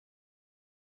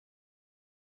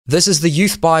This is the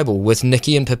Youth Bible with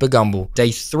Nikki and Pippa Gumble,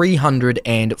 day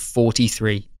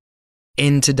 343.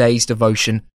 In today's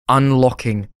devotion,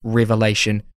 Unlocking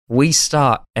Revelation, we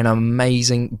start an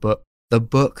amazing book, the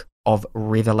book of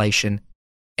Revelation.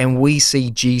 And we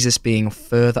see Jesus being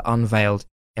further unveiled,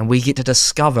 and we get to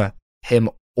discover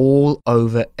him all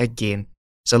over again.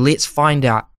 So let's find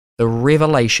out the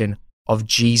revelation of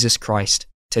Jesus Christ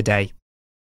today.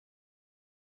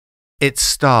 It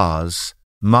stars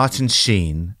Martin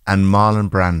Sheen and Marlon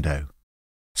Brando.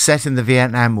 Set in the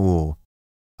Vietnam War,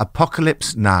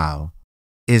 Apocalypse Now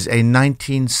is a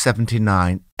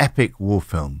 1979 epic war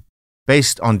film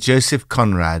based on Joseph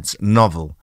Conrad's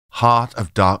novel Heart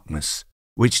of Darkness,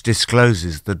 which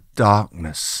discloses the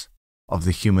darkness of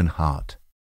the human heart.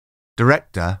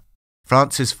 Director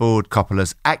Francis Ford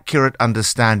Coppola's accurate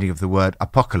understanding of the word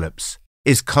apocalypse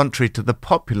is contrary to the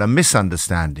popular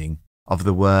misunderstanding of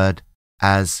the word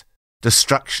as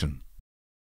destruction.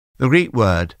 The Greek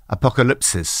word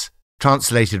apocalypsis,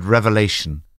 translated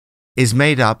revelation, is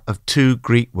made up of two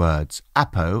Greek words,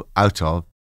 apo, out of,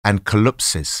 and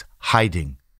kalypsis,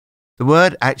 hiding. The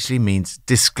word actually means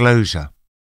disclosure.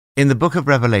 In the book of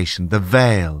Revelation, the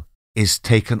veil is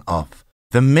taken off.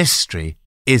 The mystery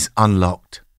is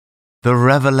unlocked. The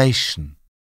revelation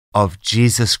of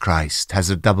Jesus Christ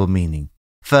has a double meaning.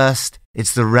 First,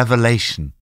 it's the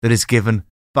revelation that is given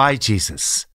by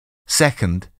Jesus.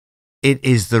 Second, it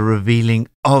is the revealing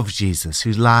of Jesus,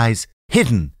 who lies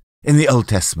hidden in the Old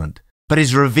Testament, but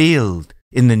is revealed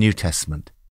in the New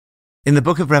Testament. In the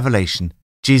book of Revelation,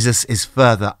 Jesus is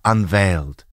further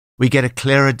unveiled. We get a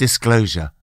clearer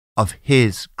disclosure of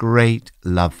his great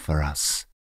love for us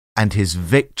and his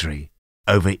victory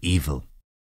over evil.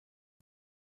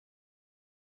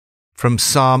 From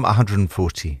Psalm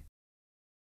 140.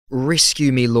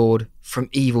 Rescue me, Lord, from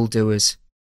evildoers,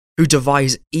 who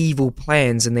devise evil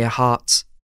plans in their hearts.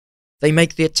 They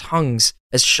make their tongues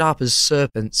as sharp as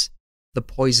serpents, the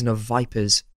poison of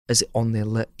vipers is on their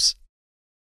lips.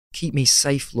 Keep me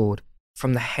safe, Lord,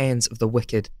 from the hands of the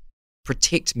wicked.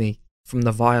 Protect me from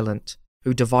the violent,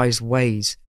 who devise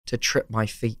ways to trip my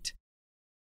feet.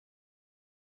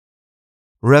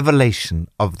 Revelation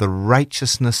of the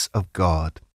righteousness of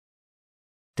God.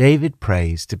 David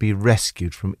prays to be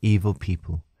rescued from evil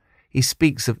people. He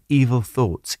speaks of evil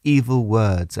thoughts, evil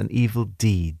words, and evil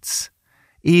deeds.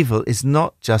 Evil is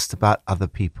not just about other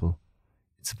people.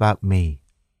 It's about me.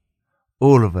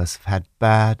 All of us have had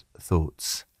bad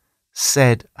thoughts,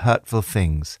 said hurtful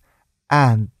things,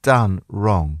 and done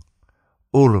wrong.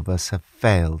 All of us have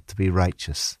failed to be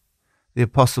righteous. The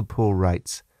Apostle Paul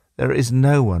writes, "There is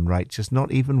no one righteous,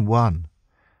 not even one,"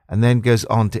 and then goes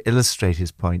on to illustrate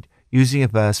his point using a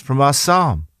verse from our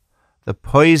psalm. The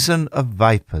poison of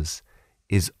vipers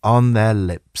is on their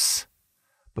lips.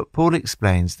 But Paul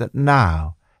explains that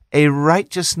now a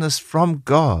righteousness from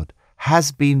God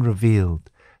has been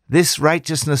revealed. This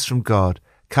righteousness from God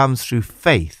comes through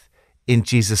faith in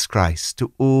Jesus Christ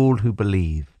to all who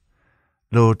believe.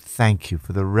 Lord, thank you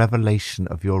for the revelation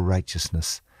of your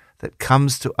righteousness that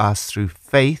comes to us through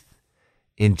faith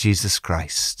in Jesus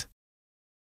Christ.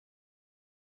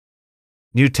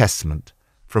 New Testament,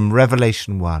 from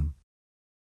Revelation 1.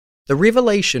 The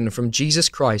revelation from Jesus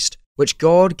Christ, which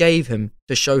God gave him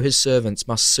to show his servants,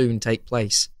 must soon take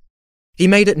place. He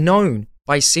made it known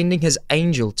by sending his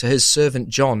angel to his servant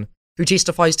John, who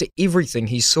testifies to everything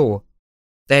he saw.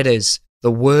 That is,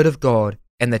 the word of God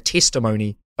and the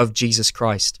testimony of Jesus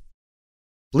Christ.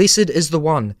 Blessed is the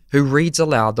one who reads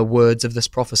aloud the words of this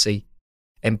prophecy,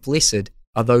 and blessed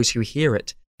are those who hear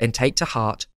it and take to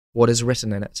heart what is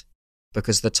written in it,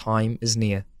 because the time is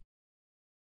near.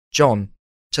 John,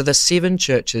 to the 7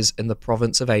 churches in the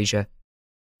province of Asia,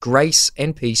 grace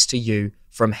and peace to you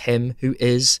from him who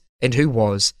is, and who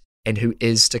was, and who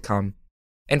is to come,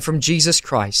 and from Jesus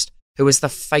Christ, who is the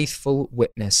faithful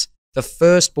witness, the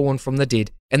firstborn from the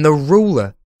dead, and the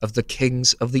ruler of the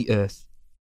kings of the earth.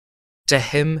 To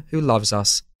him who loves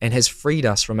us and has freed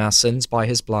us from our sins by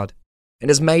his blood, and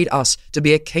has made us to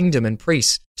be a kingdom and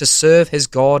priests to serve his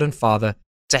God and Father,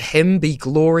 to him be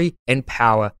glory and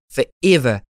power for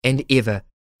ever and ever.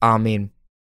 Amen.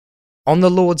 On the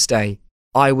Lord's day,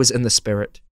 I was in the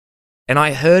Spirit, and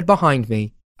I heard behind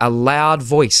me a loud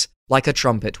voice like a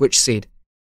trumpet, which said,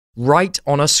 "Write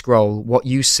on a scroll what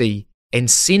you see, and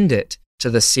send it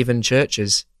to the 7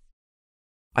 churches."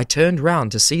 I turned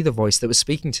round to see the voice that was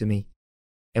speaking to me,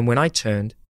 and when I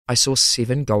turned, I saw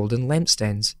 7 golden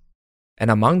lampstands, and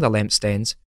among the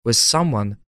lampstands was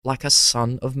someone like a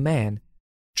son of man,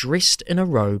 dressed in a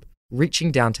robe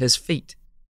reaching down to his feet,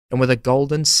 and with a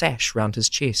golden sash round his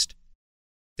chest.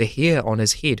 The hair on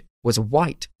his head was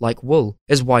white like wool,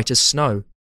 as white as snow,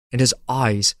 and his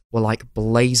eyes were like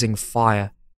blazing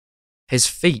fire. His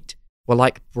feet were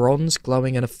like bronze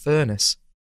glowing in a furnace,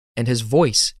 and his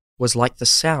voice was like the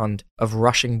sound of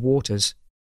rushing waters.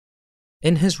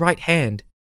 In his right hand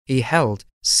he held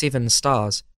 7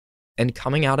 stars, and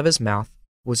coming out of his mouth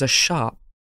was a sharp,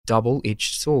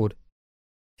 double-edged sword.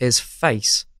 His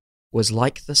face was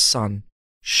like the sun,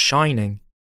 shining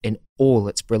in all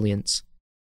its brilliance.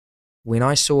 When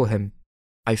I saw him,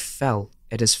 I fell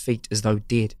at his feet as though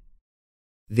dead.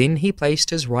 Then he placed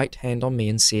his right hand on me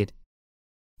and said,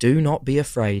 "Do not be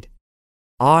afraid.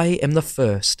 I am the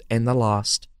first and the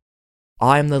last.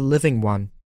 I am the living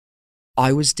one.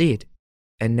 I was dead,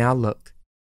 and now look,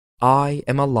 I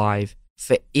am alive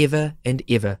for ever and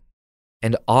ever,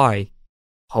 and I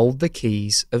hold the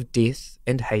keys of death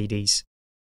and Hades."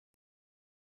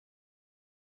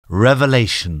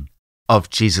 Revelation of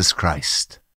Jesus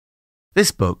Christ.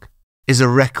 This book is a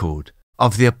record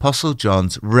of the Apostle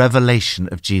John's revelation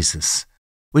of Jesus,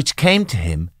 which came to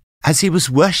him as he was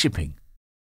worshipping.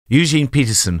 Eugene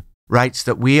Peterson writes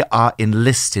that we are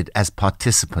enlisted as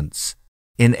participants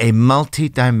in a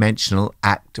multi-dimensional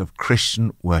act of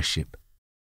Christian worship.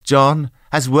 John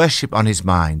has worship on his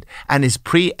mind and is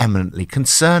preeminently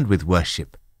concerned with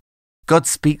worship. God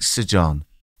speaks to John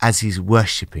as he's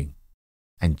worshipping,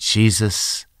 and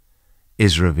Jesus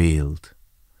is revealed.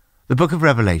 The book of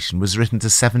Revelation was written to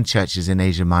 7 churches in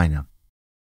Asia Minor,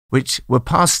 which were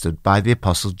pastored by the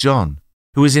Apostle John,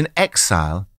 who was in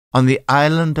exile on the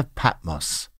island of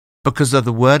Patmos because of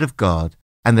the word of God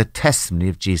and the testimony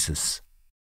of Jesus.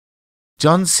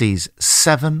 John sees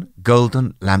 7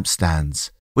 golden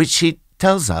lampstands, which he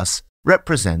tells us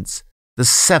represents the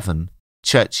 7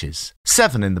 churches.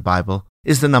 7 in the Bible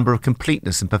is the number of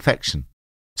completeness and perfection.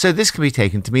 So this can be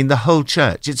taken to mean the whole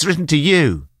church. It's written to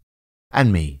you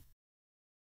and me.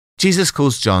 Jesus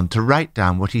calls John to write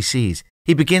down what he sees.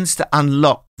 He begins to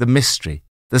unlock the mystery.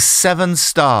 The 7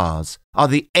 stars are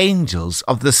the angels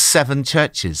of the 7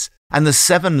 churches, and the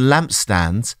 7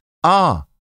 lampstands are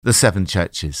the 7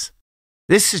 churches.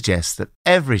 This suggests that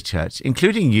every church,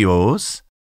 including yours,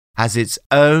 has its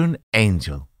own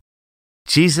angel.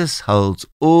 Jesus holds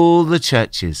all the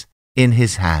churches in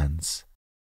his hands.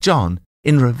 John,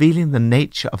 in revealing the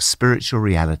nature of spiritual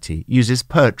reality, uses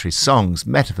poetry, songs,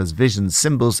 metaphors, visions,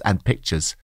 symbols, and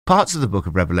pictures. Parts of the book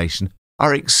of Revelation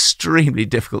are extremely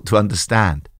difficult to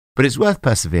understand, but it's worth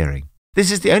persevering. This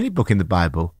is the only book in the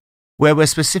Bible where we're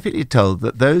specifically told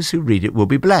that those who read it will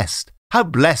be blessed. How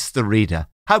blessed the reader!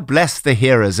 How blessed the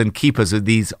hearers and keepers of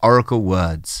these oracle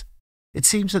words! It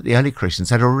seems that the early Christians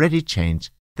had already changed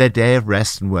their day of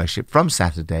rest and worship from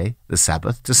Saturday, the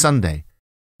Sabbath, to Sunday.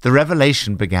 The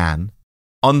revelation began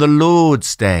on the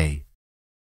Lord's Day,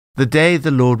 the day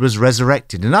the Lord was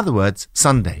resurrected, in other words,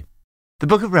 Sunday. The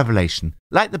book of Revelation,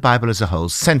 like the Bible as a whole,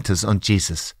 centers on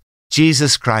Jesus,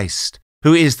 Jesus Christ,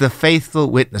 who is the faithful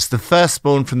witness, the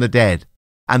firstborn from the dead,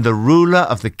 and the ruler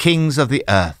of the kings of the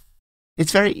earth.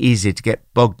 It's very easy to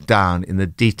get bogged down in the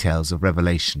details of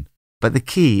Revelation, but the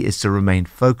key is to remain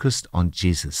focused on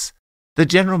Jesus. The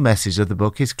general message of the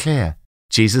book is clear.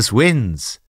 Jesus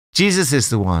wins. Jesus is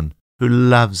the one who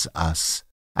loves us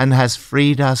and has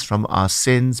freed us from our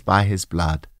sins by his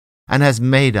blood, and has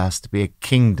made us to be a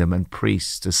kingdom and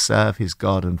priests to serve his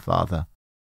God and Father.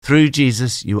 Through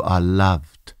Jesus you are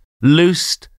loved,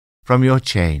 loosed from your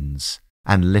chains,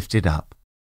 and lifted up.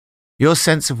 Your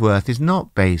sense of worth is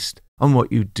not based on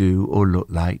what you do or look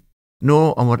like,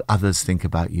 nor on what others think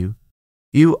about you.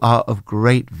 You are of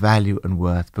great value and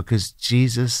worth because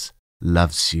Jesus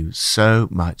loves you so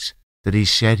much that he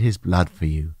shed his blood for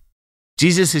you.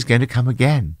 Jesus is going to come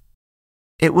again.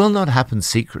 It will not happen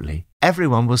secretly.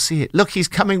 Everyone will see it. Look, he's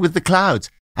coming with the clouds,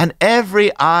 and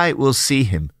every eye will see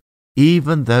him,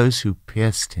 even those who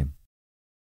pierced him.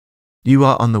 You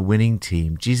are on the winning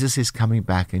team. Jesus is coming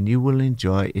back, and you will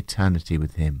enjoy eternity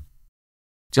with him.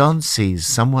 John sees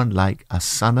someone like a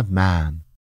son of man.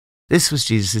 This was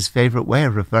Jesus' favorite way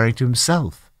of referring to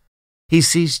himself. He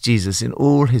sees Jesus in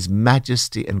all his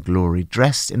majesty and glory,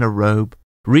 dressed in a robe,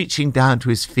 reaching down to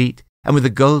his feet, and with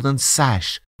a golden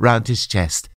sash round his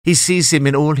chest. He sees him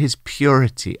in all his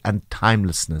purity and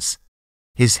timelessness.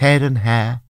 His head and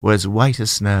hair were as white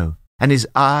as snow, and his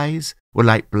eyes were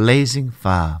like blazing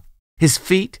fire. His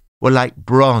feet were like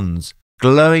bronze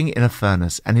glowing in a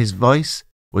furnace, and his voice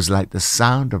was like the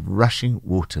sound of rushing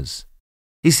waters.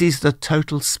 He sees the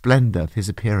total splendor of his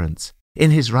appearance.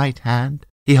 In his right hand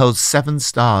he holds 7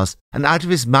 stars, and out of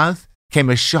his mouth came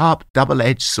a sharp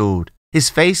double-edged sword.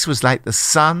 His face was like the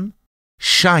sun,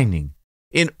 shining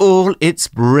in all its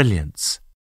brilliance.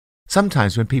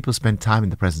 Sometimes when people spend time in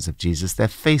the presence of Jesus, their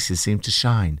faces seem to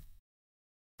shine.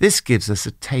 This gives us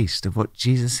a taste of what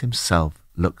Jesus himself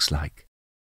looks like.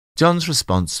 John's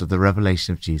response to the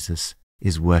revelation of Jesus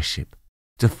is worship,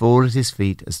 to fall at his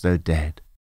feet as though dead.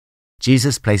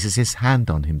 Jesus places his hand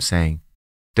on him, saying,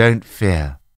 "Don't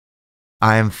fear.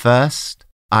 I am first,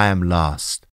 I am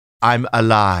last. I'm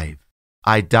alive.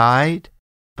 I died,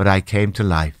 but I came to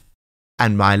life,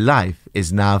 and my life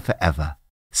is now forever.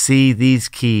 See these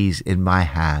keys in my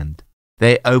hand.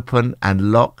 They open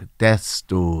and lock death's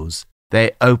doors.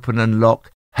 They open and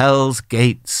lock hell's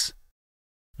gates.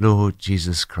 Lord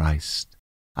Jesus Christ,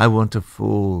 I want to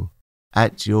fall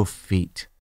at your feet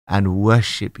and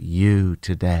worship you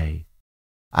today.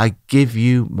 I give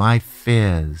you my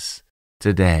fears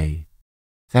today.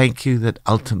 Thank you that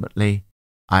ultimately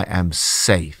I am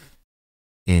safe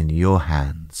in your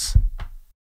hands."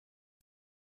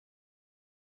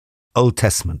 Old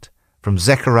Testament, from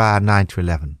Zechariah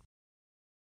 9-11.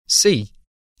 See,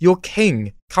 your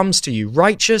king comes to you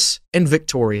righteous and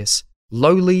victorious,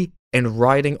 lowly and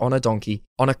riding on a donkey,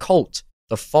 on a colt,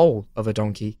 the foal of a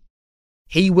donkey.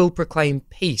 He will proclaim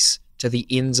peace to the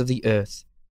ends of the earth.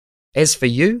 As for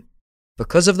you,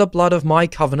 because of the blood of my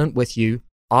covenant with you,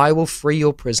 I will free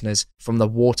your prisoners from the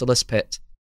waterless pit.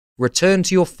 Return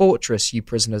to your fortress, you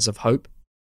prisoners of hope.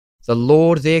 The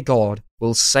Lord their God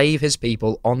will save his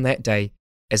people on that day,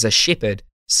 as a shepherd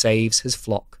saves his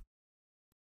flock.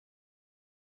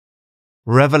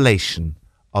 Revelation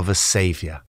of a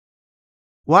Saviour.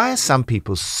 Why are some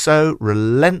people so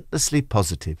relentlessly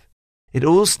positive? It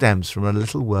all stems from a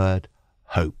little word,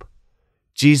 hope.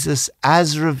 Jesus,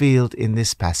 as revealed in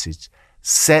this passage,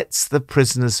 sets the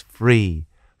prisoners free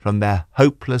from their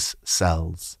hopeless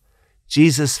cells.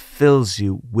 Jesus fills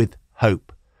you with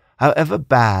hope. However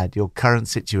bad your current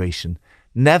situation,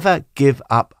 never give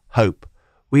up hope.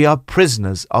 We are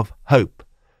prisoners of hope.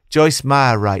 Joyce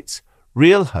Meyer writes,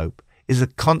 "Real hope is a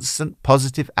constant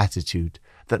positive attitude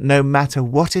that no matter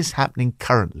what is happening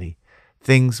currently,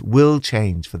 things will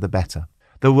change for the better."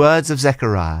 The words of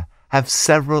Zechariah have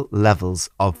several levels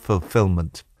of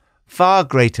fulfillment. Far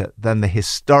greater than the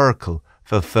historical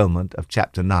fulfillment of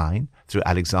chapter 9 through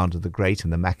Alexander the Great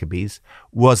and the Maccabees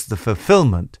was the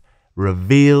fulfillment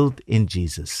revealed in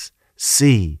Jesus.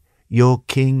 See, your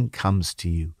king comes to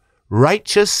you,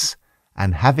 righteous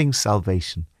and having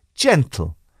salvation,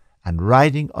 gentle and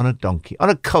riding on a donkey, on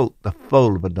a colt, the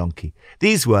foal of a donkey.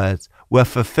 These words were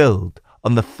fulfilled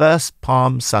on the first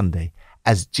Palm Sunday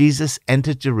as Jesus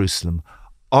entered Jerusalem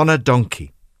on a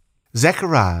donkey.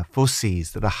 Zechariah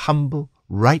foresees that a humble,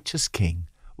 righteous king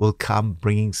will come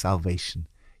bringing salvation.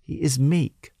 He is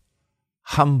meek,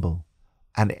 humble,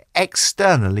 and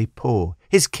externally poor.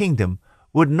 His kingdom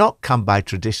would not come by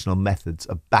traditional methods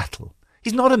of battle.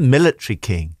 He's not a military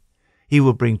king. He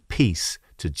will bring peace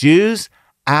to Jews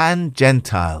and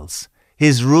Gentiles.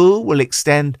 His rule will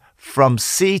extend from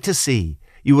sea to sea.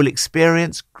 You will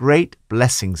experience great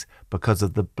blessings because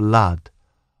of the blood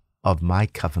of my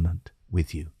covenant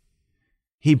with you.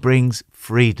 He brings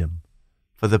freedom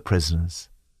for the prisoners.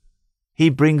 He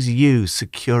brings you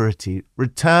security.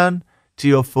 Return to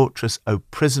your fortress, O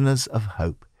prisoners of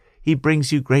hope. He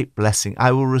brings you great blessing.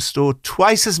 I will restore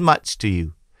twice as much to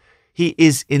you. He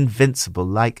is invincible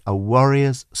like a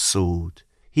warrior's sword.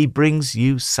 He brings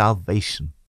you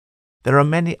salvation. There are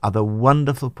many other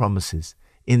wonderful promises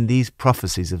in these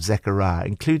prophecies of Zechariah,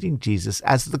 including Jesus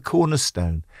as the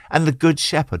cornerstone and the good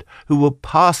shepherd who will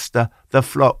pasture the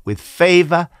flock with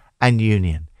favor and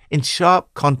union. In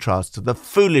sharp contrast to the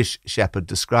foolish shepherd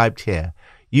described here,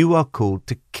 you are called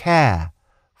to care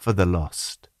for the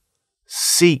lost,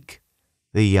 seek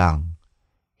the young,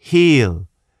 heal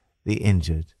the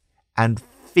injured, and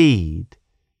feed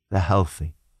the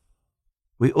healthy.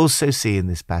 We also see in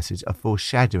this passage a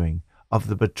foreshadowing of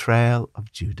the betrayal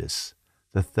of Judas.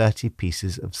 The 30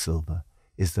 pieces of silver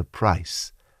is the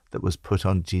price that was put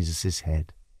on Jesus'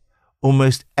 head.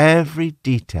 Almost every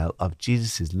detail of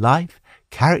Jesus' life,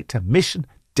 character, mission,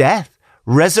 death,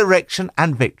 resurrection,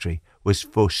 and victory was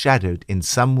foreshadowed in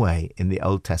some way in the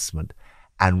Old Testament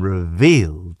and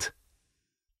revealed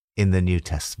in the New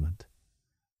Testament.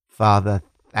 Father,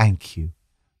 thank you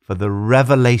for the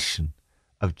revelation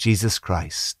of Jesus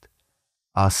Christ,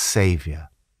 our Saviour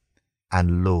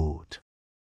and Lord.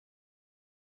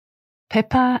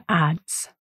 Pippa adds,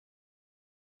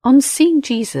 on seeing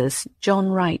Jesus, John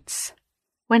writes,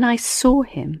 when I saw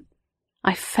him,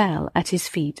 I fell at his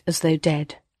feet as though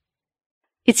dead.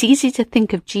 It's easy to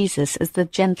think of Jesus as the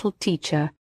gentle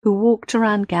teacher who walked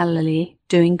around Galilee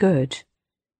doing good.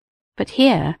 But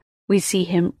here we see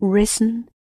him risen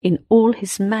in all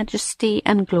his majesty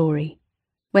and glory,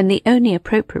 when the only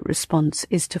appropriate response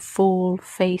is to fall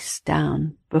face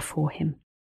down before him.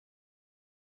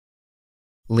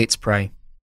 Let's pray.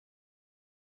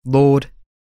 Lord,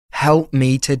 help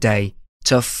me today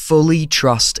to fully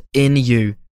trust in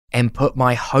you and put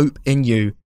my hope in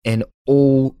you in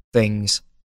all things.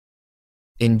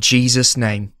 In Jesus'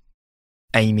 name,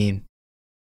 amen.